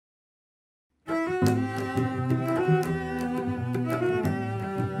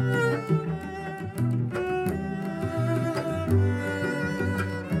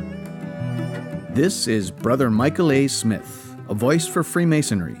This is Brother Michael A. Smith, a voice for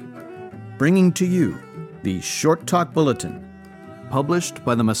Freemasonry, bringing to you the Short Talk Bulletin, published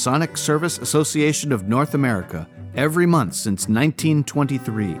by the Masonic Service Association of North America every month since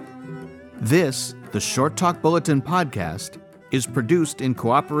 1923. This, the Short Talk Bulletin podcast, is produced in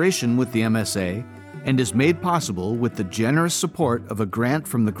cooperation with the MSA and is made possible with the generous support of a grant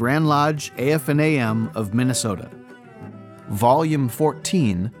from the Grand Lodge AF&AM of Minnesota. Volume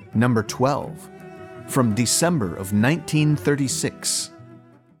 14, Number 12, from December of 1936.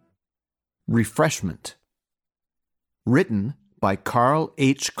 Refreshment. Written by Carl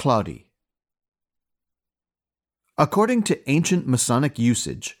H. Claudy. According to ancient Masonic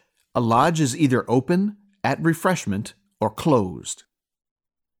usage, a lodge is either open, at refreshment, or closed.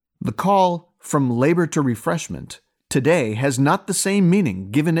 The call, from labor to refreshment, today has not the same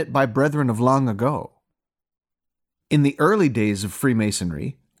meaning given it by brethren of long ago. In the early days of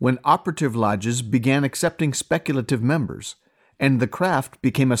Freemasonry, when operative lodges began accepting speculative members, and the craft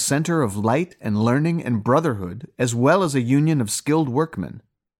became a center of light and learning and brotherhood as well as a union of skilled workmen,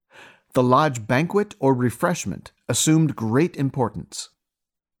 the lodge banquet or refreshment assumed great importance.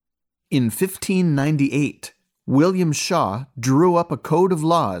 In 1598, William Shaw drew up a code of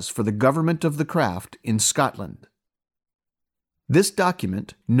laws for the government of the craft in Scotland. This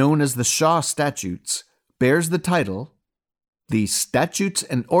document, known as the Shaw Statutes, bears the title, "The Statutes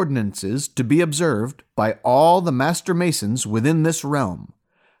and Ordinances to be observed by all the Master Masons within this realm,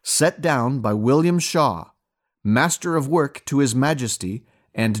 set down by William Shaw, Master of Work to His Majesty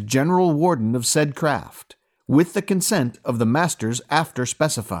and General Warden of said craft, with the consent of the Masters after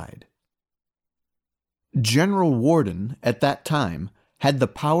specified." General Warden, at that time, had the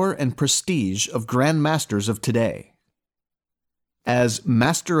power and prestige of Grand Masters of today. As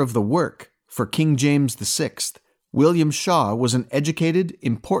Master of the Work for King James VI, William Shaw was an educated,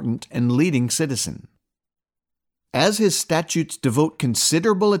 important, and leading citizen. As his statutes devote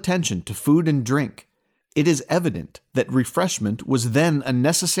considerable attention to food and drink, it is evident that refreshment was then a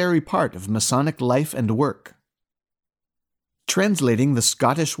necessary part of Masonic life and work. Translating the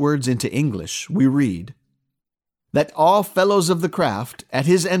Scottish words into English, we read, "That all fellows of the craft, at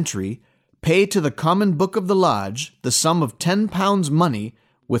his entry, pay to the common book of the lodge the sum of £10 money,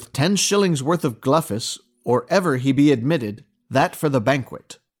 with 10 shillings worth of gluffus, or ever he be admitted, that for the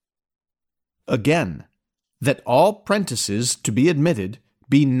banquet." Again, that all prentices to be admitted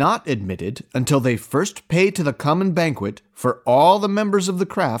be not admitted until they first pay to the common banquet for all the members of the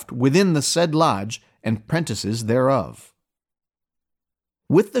craft within the said lodge and prentices thereof.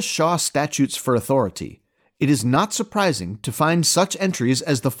 With the Shaw Statutes for authority, it is not surprising to find such entries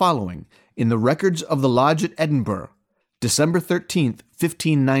as the following in the records of the Lodge at Edinburgh, December 13th,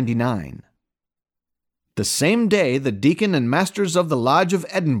 1599. "The same day the Deacon and Masters of the Lodge of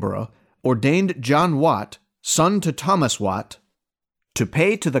Edinburgh ordained John Watt, son to Thomas Watt, to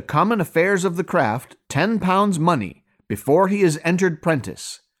pay to the common affairs of the craft £10 money before he is entered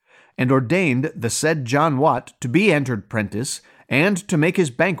prentice, and ordained the said John Watt to be entered prentice and to make his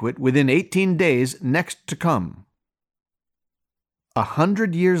banquet within 18 days next to come."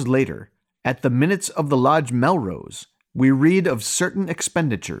 100 years later, at the minutes of the Lodge Melrose, we read of certain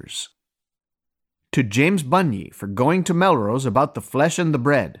expenditures. "To James Bunye for going to Melrose about the flesh and the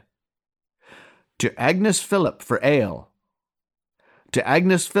bread. To Agnes Phillip for ale. To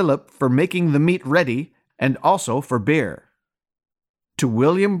Agnes Phillip for making the meat ready, and also for beer. To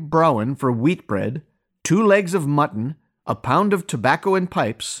William Browen for wheat bread, 2 legs of mutton, a pound of tobacco and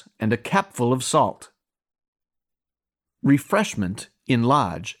pipes, and a capful of salt." Refreshment, in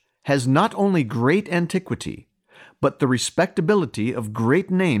lodge, has not only great antiquity, but the respectability of great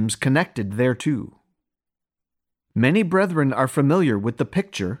names connected thereto. Many brethren are familiar with the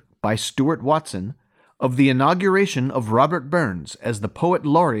picture, by Stuart Watson, of the inauguration of Robert Burns as the Poet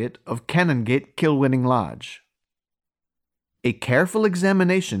Laureate of Canongate Kilwinning Lodge. A careful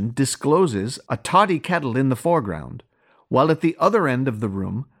examination discloses a toddy kettle in the foreground, while at the other end of the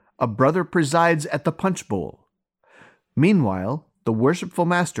room a brother presides at the punch bowl. Meanwhile, the worshipful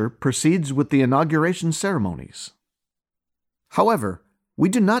master proceeds with the inauguration ceremonies. However, we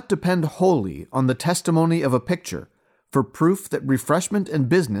do not depend wholly on the testimony of a picture for proof that refreshment and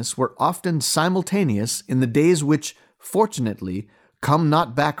business were often simultaneous in the days which, fortunately, come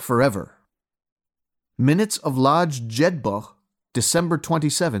not back forever. Minutes of Lodge Jedburgh, December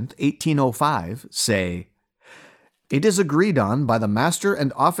 27, 1805, say, "It is agreed on by the master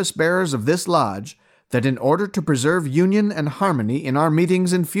and office-bearers of this lodge that in order to preserve union and harmony in our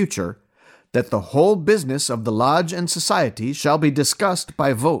meetings in future, that the whole business of the lodge and society shall be discussed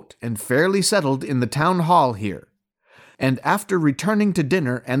by vote and fairly settled in the town hall here, and after returning to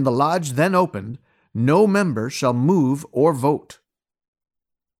dinner and the lodge then opened, no member shall move or vote.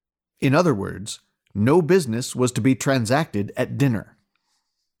 In other words, no business was to be transacted at dinner.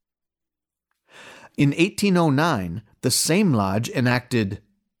 In 1809, the same lodge enacted,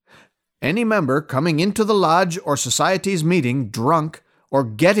 "Any member coming into the lodge or society's meeting drunk or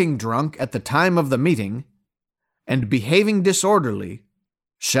getting drunk at the time of the meeting, and behaving disorderly,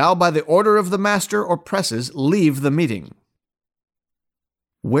 shall by the order of the master or presses leave the meeting,"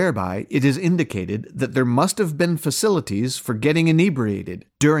 whereby it is indicated that there must have been facilities for getting inebriated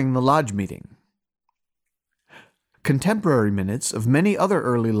during the lodge meeting. Contemporary minutes of many other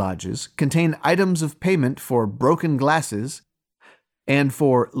early lodges contain items of payment for broken glasses and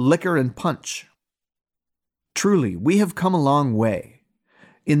for liquor and punch. Truly, we have come a long way.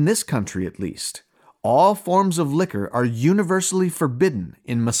 In this country, at least, all forms of liquor are universally forbidden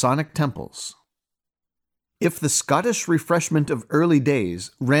in Masonic temples. If the Scottish refreshment of early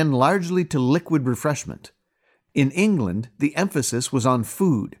days ran largely to liquid refreshment, in England the emphasis was on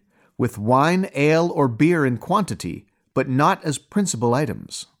food, with wine, ale, or beer in quantity, but not as principal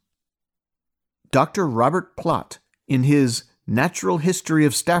items. Dr. Robert Plot, in his Natural History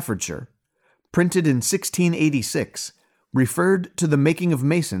of Staffordshire, printed in 1686, referred to the making of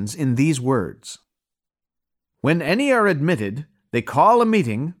masons in these words: "When any are admitted, they call a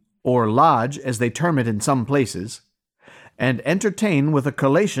meeting, or lodge as they term it in some places, and entertain with a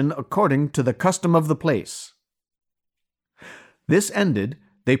collation according to the custom of the place. This ended,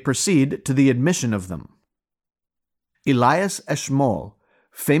 they proceed to the admission of them." Elias Eshmole,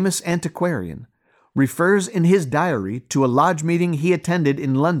 famous antiquarian, refers in his diary to a lodge meeting he attended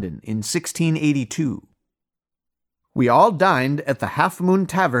in London in 1682. "We all dined at the Half Moon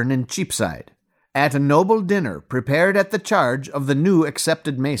Tavern in Cheapside, at a noble dinner prepared at the charge of the new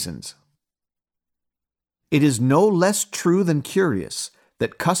accepted masons." It is no less true than curious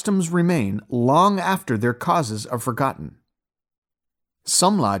that customs remain long after their causes are forgotten.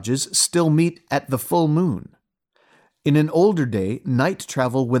 Some lodges still meet at the full moon. In an older day, night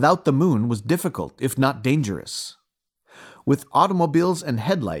travel without the moon was difficult, if not dangerous. With automobiles and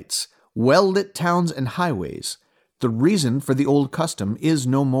headlights, well-lit towns and highways, the reason for the old custom is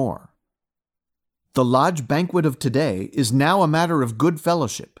no more. The lodge banquet of today is now a matter of good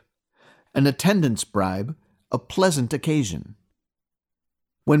fellowship, an attendance bribe, a pleasant occasion.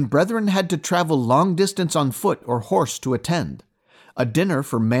 When brethren had to travel long distance on foot or horse to attend, a dinner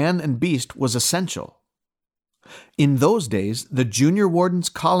for man and beast was essential. In those days, the junior warden's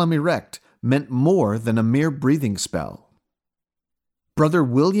column erect meant more than a mere breathing spell. Brother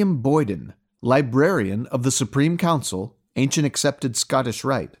William Boyden, librarian of the Supreme Council, Ancient Accepted Scottish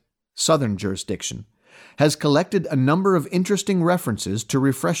Rite, Southern Jurisdiction, has collected a number of interesting references to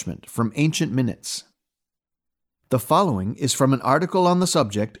refreshment from ancient minutes. The following is from an article on the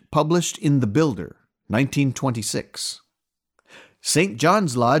subject published in The Builder, 1926. St.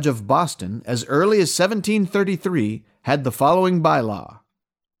 John's Lodge of Boston, as early as 1733, had the following bylaw: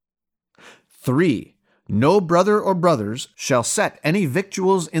 3. No brother or brothers shall set any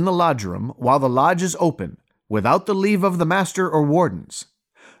victuals in the lodge room while the lodge is open, without the leave of the master or wardens,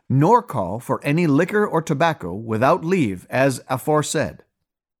 nor call for any liquor or tobacco without leave, as aforesaid.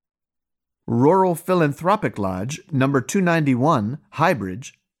 Rural Philanthropic Lodge, No. 291,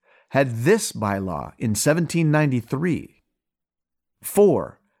 Highbridge, had this bylaw in 1793.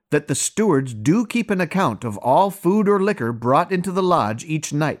 4. That the stewards do keep an account of all food or liquor brought into the lodge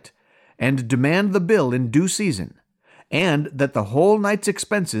each night, and demand the bill in due season, and that the whole night's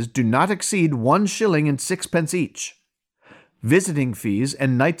expenses do not exceed 1 shilling and 6 each, visiting fees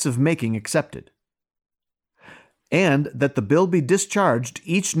and nights of making excepted, and that the bill be discharged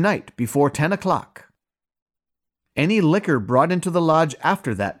each night before 10 o'clock. Any liquor brought into the lodge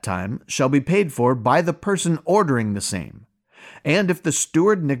after that time shall be paid for by the person ordering the same, and if the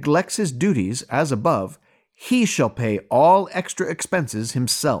steward neglects his duties, as above, he shall pay all extra expenses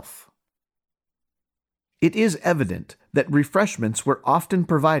himself. It is evident that refreshments were often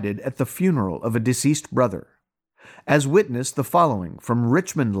provided at the funeral of a deceased brother, as witness the following from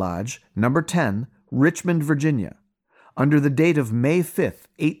Richmond Lodge, No. 10, Richmond, Virginia, under the date of May 5,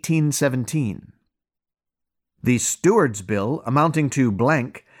 1817. The steward's bill amounting to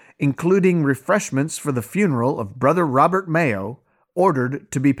blank, including refreshments for the funeral of Brother Robert Mayo,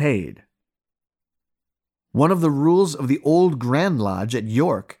 ordered to be paid. One of the rules of the Old Grand Lodge at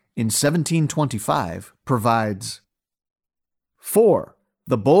York in 1725 provides, 4.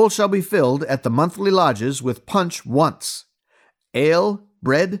 The bowl shall be filled at the monthly lodges with punch once, ale,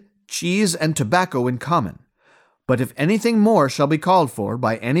 bread, cheese, and tobacco in common, but if anything more shall be called for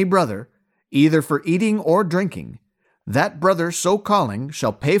by any brother, either for eating or drinking, that brother so calling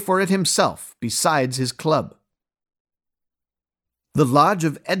shall pay for it himself besides his club. The Lodge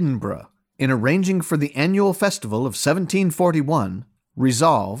of Edinburgh, in arranging for the annual festival of 1741,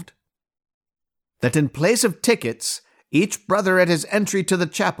 resolved that in place of tickets, each brother at his entry to the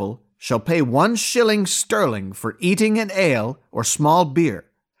chapel shall pay 1 shilling sterling for eating an ale or small beer,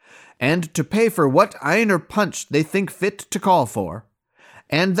 and to pay for what wine or punch they think fit to call for,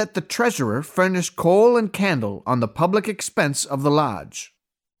 and that the treasurer furnish coal and candle on the public expense of the lodge.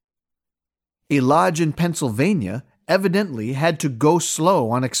 A lodge in Pennsylvania evidently had to go slow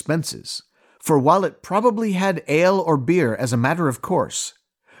on expenses, for while it probably had ale or beer as a matter of course,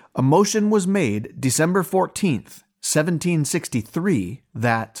 a motion was made December 14th, 1763,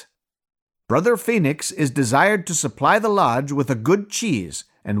 that Brother Phoenix is desired to supply the lodge with a good cheese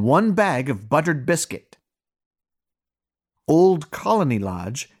and 1 bag of buttered biscuit. Old Colony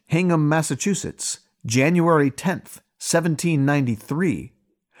Lodge, Hingham, Massachusetts, January 10th, 1793,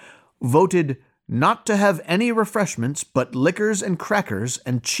 voted not to have any refreshments but liquors and crackers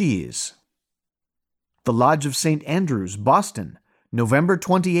and cheese. The Lodge of St. Andrews, Boston, November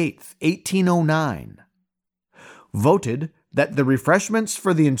 28, 1809, voted that the refreshments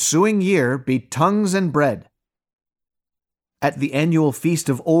for the ensuing year be tongues and bread. At the annual feast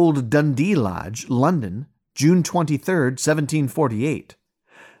of Old Dundee Lodge, London, June 23, 1748,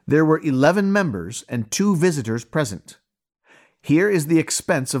 there were 11 members and 2 visitors present. Here is the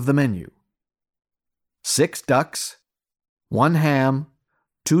expense of the menu: 6 ducks, 1 ham,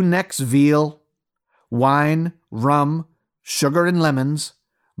 2 necks veal, wine, rum, sugar and lemons,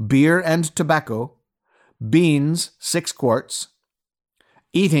 beer and tobacco, beans 6 quarts,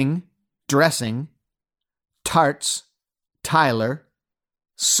 eating, dressing, tarts, Tyler,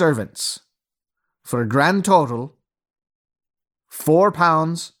 servants, for a grand total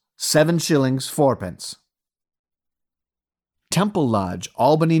 £4 7 shillings 4 pence. Temple Lodge,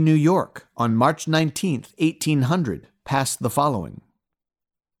 Albany, New York, on March 19, 1800, passed the following: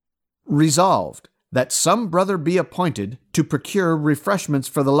 Resolved, that some brother be appointed to procure refreshments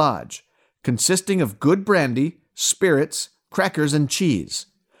for the lodge, consisting of good brandy, spirits, crackers, and cheese,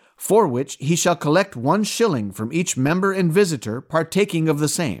 for which he shall collect 1 shilling from each member and visitor partaking of the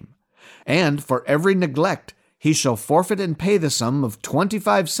same, and for every neglect he shall forfeit and pay the sum of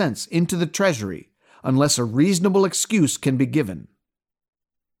 25 cents into the treasury, unless a reasonable excuse can be given.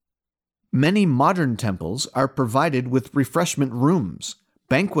 Many modern temples are provided with refreshment rooms,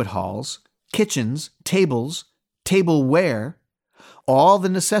 banquet halls, kitchens, tables, tableware, all the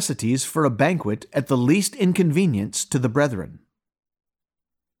necessities for a banquet at the least inconvenience to the brethren.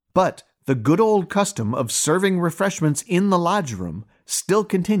 But the good old custom of serving refreshments in the lodge room still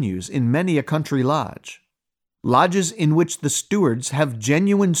continues in many a country lodge. Lodges in which the stewards have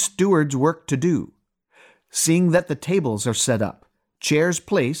genuine steward's work to do, seeing that the tables are set up, chairs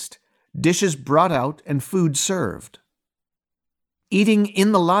placed, dishes brought out, and food served. Eating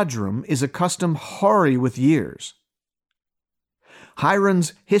in the lodge room is a custom hoary with years.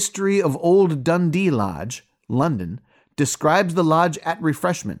 Hiron's History of Old Dundee Lodge, London, describes the lodge at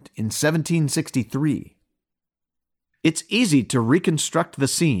refreshment in 1763. It's easy to reconstruct the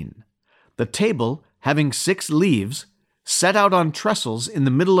scene. The table, having 6 leaves, set out on trestles in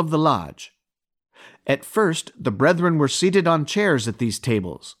the middle of the lodge. At first, the brethren were seated on chairs at these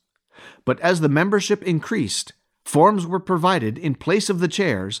tables, but as the membership increased, forms were provided in place of the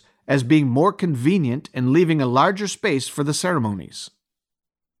chairs as being more convenient and leaving a larger space for the ceremonies.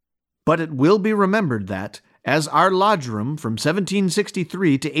 But it will be remembered that, as our lodge room from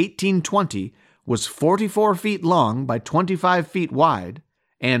 1763 to 1820 was 44 feet long by 25 feet wide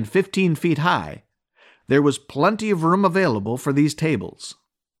and 15 feet high, there was plenty of room available for these tables.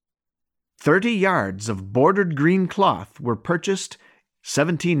 30 yards of bordered green cloth were purchased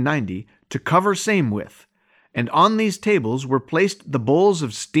 1790 to cover same width, and on these tables were placed the bowls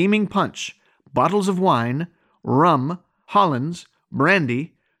of steaming punch, bottles of wine, rum, hollands,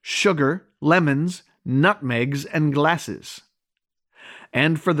 brandy, sugar, lemons, nutmegs, and glasses.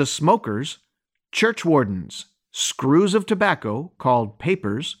 And for the smokers, churchwardens, screws of tobacco, called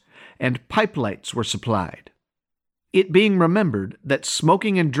papers, and pipe lights were supplied. It being remembered that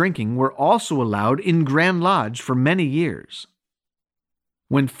smoking and drinking were also allowed in Grand Lodge for many years.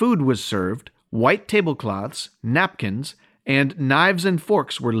 When food was served, white tablecloths, napkins, and knives and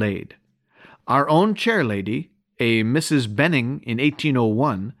forks were laid. Our own chairlady, a Mrs. Benning in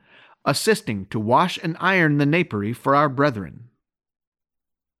 1801, assisting to wash and iron the napery for our brethren.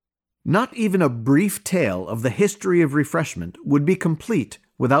 Not even a brief tale of the history of refreshment would be complete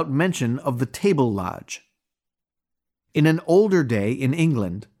without mention of the table lodge. In an older day in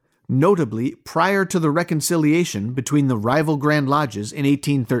England, notably prior to the reconciliation between the rival Grand Lodges in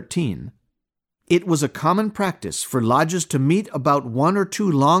 1813, it was a common practice for lodges to meet about 1 or 2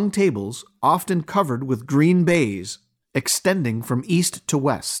 long tables, often covered with green baize, extending from east to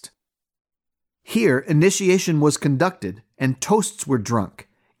west. Here, initiation was conducted and toasts were drunk,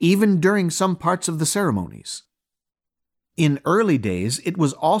 even during some parts of the ceremonies. In early days, it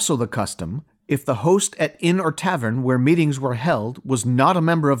was also the custom, if the host at inn or tavern where meetings were held was not a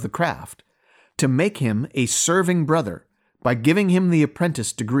member of the craft, to make him a serving brother by giving him the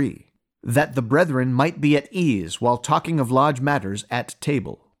apprentice degree, that the brethren might be at ease while talking of lodge matters at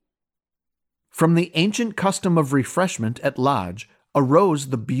table. From the ancient custom of refreshment at lodge arose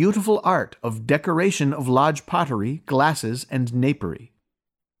the beautiful art of decoration of lodge pottery, glasses, and napery.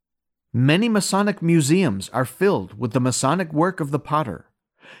 Many Masonic museums are filled with the Masonic work of the potter,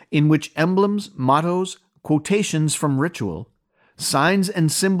 in which emblems, mottos, quotations from ritual, signs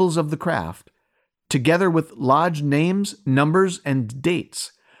and symbols of the craft, together with lodge names, numbers, and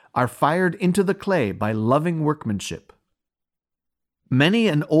dates, are fired into the clay by loving workmanship. Many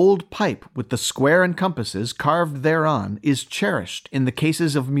an old pipe with the square and compasses carved thereon is cherished in the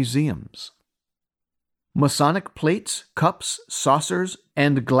cases of museums. Masonic plates, cups, saucers,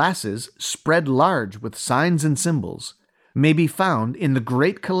 and glasses spread large with signs and symbols may be found in the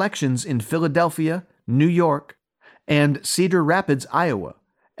great collections in Philadelphia, New York, and Cedar Rapids, Iowa,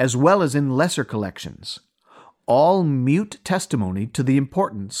 as well as in lesser collections, all mute testimony to the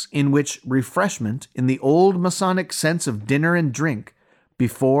importance in which refreshment in the old Masonic sense of dinner and drink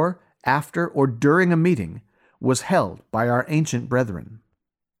before, after, or during a meeting was held by our ancient brethren.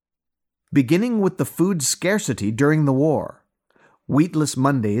 Beginning with the food scarcity during the war, wheatless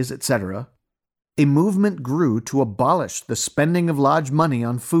Mondays, etc., a movement grew to abolish the spending of lodge money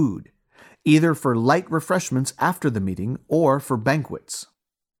on food, either for light refreshments after the meeting or for banquets.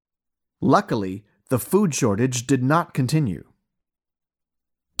 Luckily, the food shortage did not continue.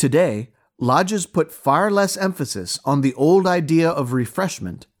 Today, lodges put far less emphasis on the old idea of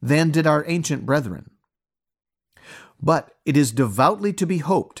refreshment than did our ancient brethren. But it is devoutly to be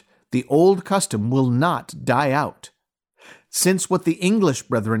hoped the old custom will not die out, since what the English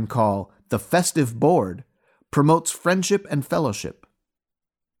brethren call the festive board promotes friendship and fellowship.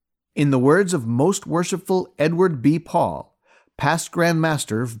 In the words of Most Worshipful Edward B. Paul, past Grand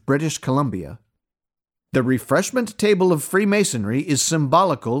Master of British Columbia, the refreshment table of Freemasonry is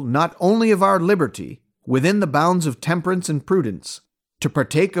symbolical not only of our liberty, within the bounds of temperance and prudence, to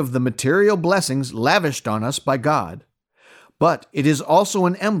partake of the material blessings lavished on us by God, but it is also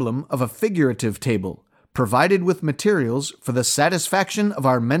an emblem of a figurative table, provided with materials for the satisfaction of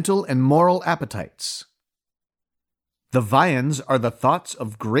our mental and moral appetites. The viands are the thoughts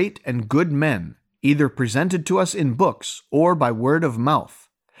of great and good men, either presented to us in books or by word of mouth,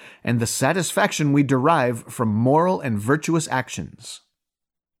 and the satisfaction we derive from moral and virtuous actions.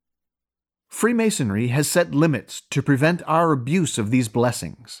 Freemasonry has set limits to prevent our abuse of these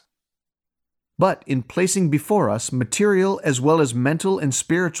blessings. But in placing before us material as well as mental and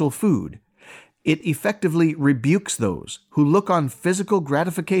spiritual food, it effectively rebukes those who look on physical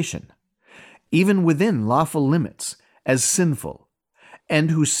gratification, even within lawful limits, as sinful,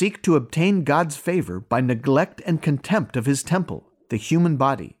 and who seek to obtain God's favor by neglect and contempt of His temple, the human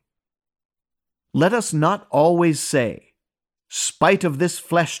body. Let us not always say, "Spite of this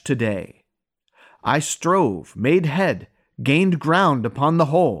flesh today, I strove, made head, gained ground upon the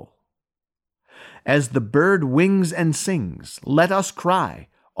whole." As the bird wings and sings, let us cry,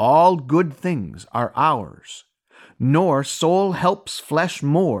 "All good things are ours." Nor soul helps flesh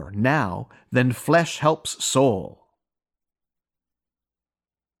more now than flesh helps soul.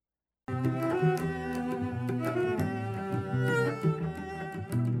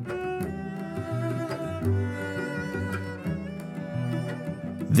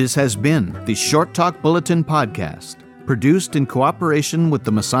 This has been the Short Talk Bulletin Podcast, produced in cooperation with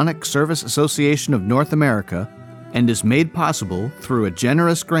the Masonic Service Association of North America, and is made possible through a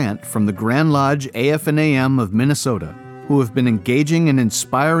generous grant from the Grand Lodge AF&AM of Minnesota, who have been engaging and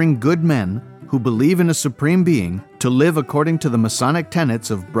inspiring good men who believe in a supreme being to live according to the Masonic tenets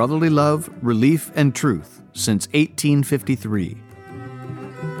of brotherly love, relief, and truth since 1853.